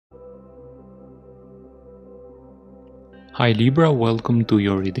Hi Libra, welcome to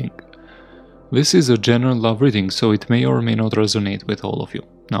your reading. This is a general love reading, so it may or may not resonate with all of you.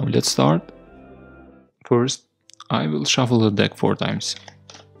 Now let's start. First, I will shuffle the deck 4 times.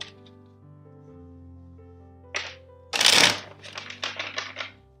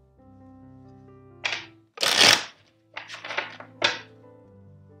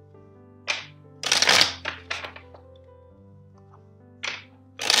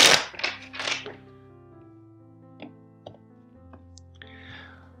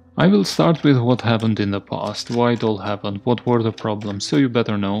 I will start with what happened in the past, why it all happened, what were the problems, so you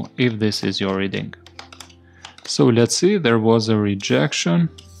better know if this is your reading. So let's see, there was a rejection,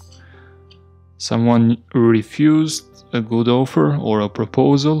 someone refused a good offer or a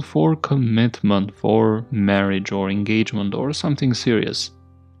proposal for commitment, for marriage or engagement or something serious.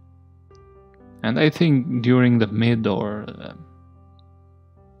 And I think during the mid or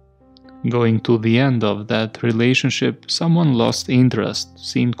going to the end of that relationship, someone lost interest,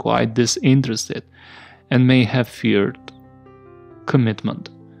 seemed quite disinterested, and may have feared commitment.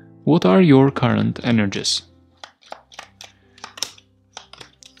 What are your current energies?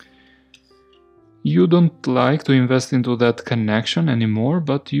 You don't like to invest into that connection anymore,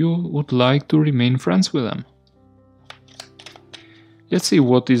 but you would like to remain friends with them. Let's see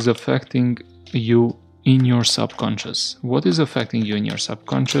what is affecting you in your subconscious. What is affecting you in your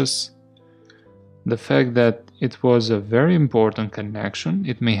subconscious? The fact that it was a very important connection,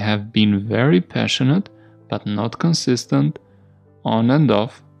 it may have been very passionate, but not consistent, on and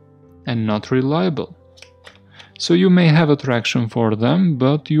off, and not reliable. So you may have attraction for them,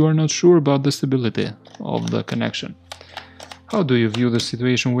 but you are not sure about the stability of the connection. How do you view the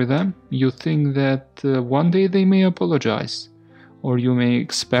situation with them? You think that one day they may apologize, or you may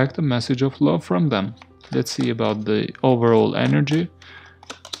expect a message of love from them. Let's see about the overall energy.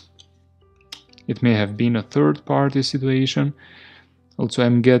 It may have been a third-party situation. Also,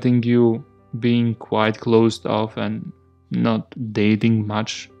 I'm getting you being quite closed off and not dating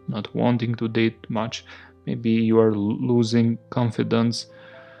much, not wanting to date much. Maybe you are losing confidence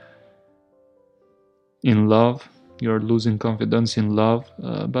in love. You are losing confidence in love,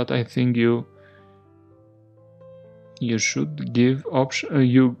 but I think you should give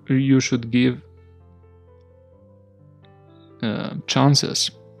you should give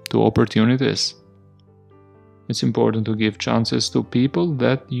chances to opportunities. It's important to give chances to people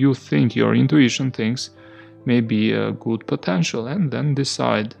that you think, your intuition thinks, may be a good potential, and then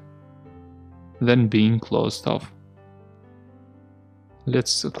decide, than being closed off.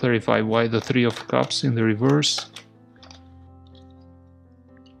 Let's clarify why the Three of Cups in the reverse.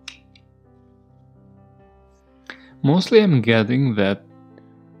 Mostly I'm getting that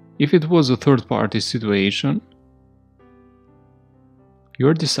if it was a third-party situation,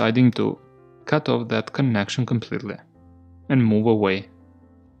 you're deciding to cut off that connection completely and move away.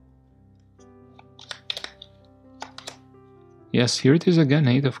 Yes, here it is again,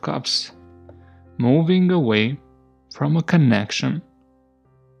 Eight of Cups. Moving away from a connection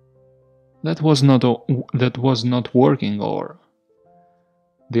that was not working, or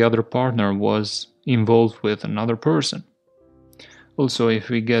the other partner was involved with another person. Also, if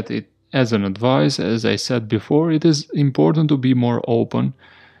we get it as an advice, as I said before, it is important to be more open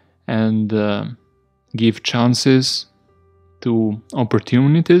and give chances to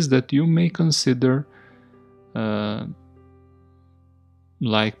opportunities that you may consider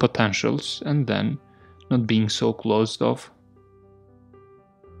like potentials, and then not being so closed off.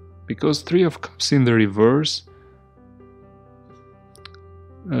 Because Three of Cups in the reverse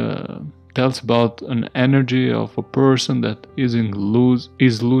tells about an energy of a person that is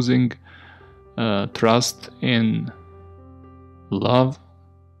losing trust in love,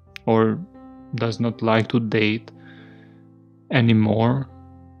 or does not like to date anymore,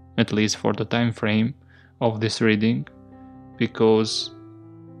 at least for the time frame of this reading, because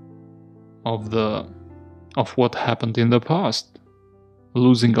of what happened in the past,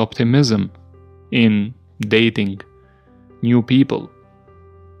 losing optimism in dating new people.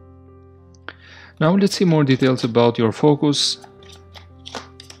 Now let's see more details about your focus,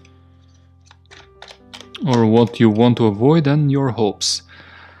 or what you want to avoid, and your hopes.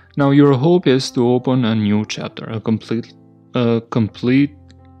 Now your hope is to open a new chapter, a completely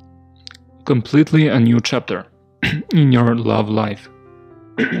a new chapter in your love life.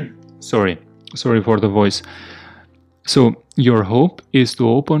 Sorry for the voice. So your hope is to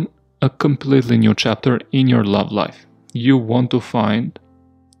open a completely new chapter in your love life. You want to find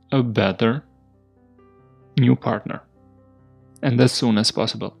a better new partner, and as soon as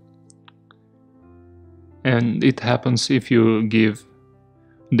possible. And it happens if you give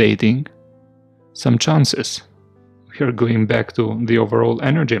dating some chances. we are going back to the overall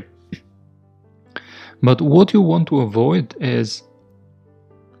energy. But what you want to avoid is,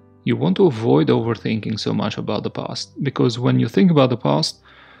 you want to avoid overthinking so much about the past, because when you think about the past,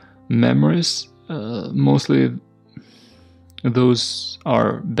 memories, mostly those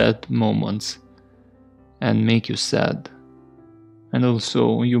are bad moments and make you sad. And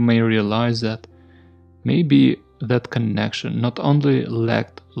also you may realize that maybe that connection not only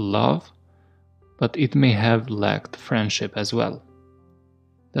lacked love, but it may have lacked friendship as well.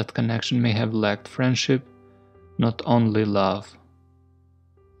 That connection may have lacked friendship, not only love.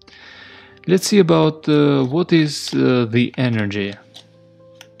 Let's see about what is the energy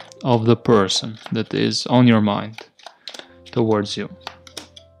of the person that is on your mind towards you.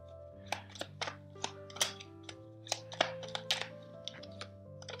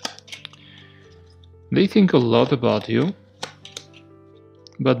 They think a lot about you,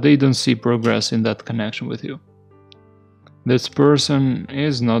 but they don't see progress in that connection with you. This person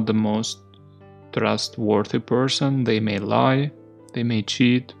is not the most trustworthy person. They may lie, they may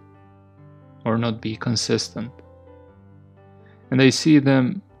cheat, or not be consistent. And I see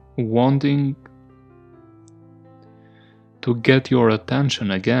them wanting to get your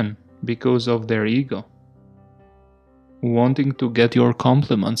attention again because of their ego. Wanting to get your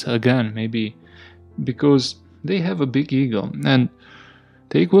compliments again, maybe because they have a big ego. And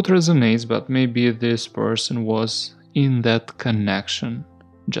take what resonates, but maybe this person was in that connection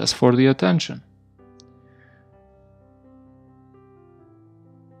just for the attention.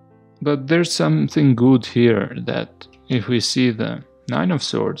 But there's something good here, that if we see the Nine of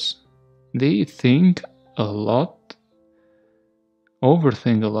Swords, they think a lot,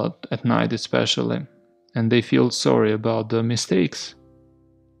 overthink a lot at night especially, and they feel sorry about the mistakes.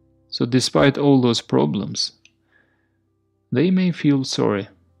 So despite all those problems, they may feel sorry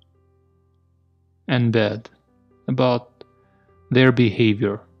and bad about their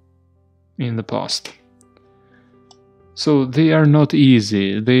behavior in the past. So they are not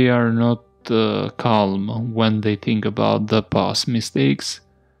easy, they are not calm when they think about the past mistakes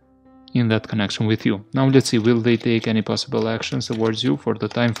in that connection with you. Now let's see, will they take any possible actions towards you for the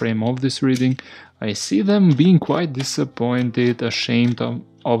time frame of this reading? I see them being quite disappointed, ashamed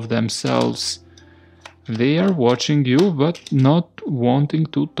of themselves. They are watching you but not wanting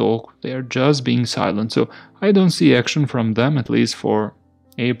to talk, they are just being silent. So I don't see action from them, at least for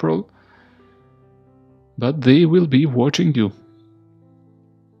April, but they will be watching you.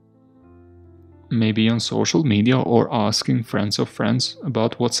 Maybe on social media or asking friends of friends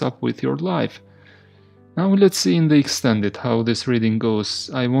about what's up with your life. Now let's see in the extended how this reading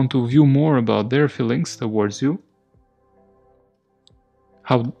goes. I want to view more about their feelings towards you.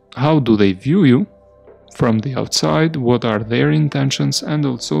 How do they view you from the outside? What are their intentions? And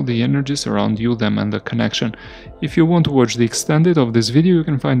also the energies around you, them, and the connection. If you want to watch the extended of this video, you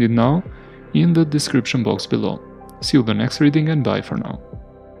can find it now in the description box below. See you in the next reading, and bye for now.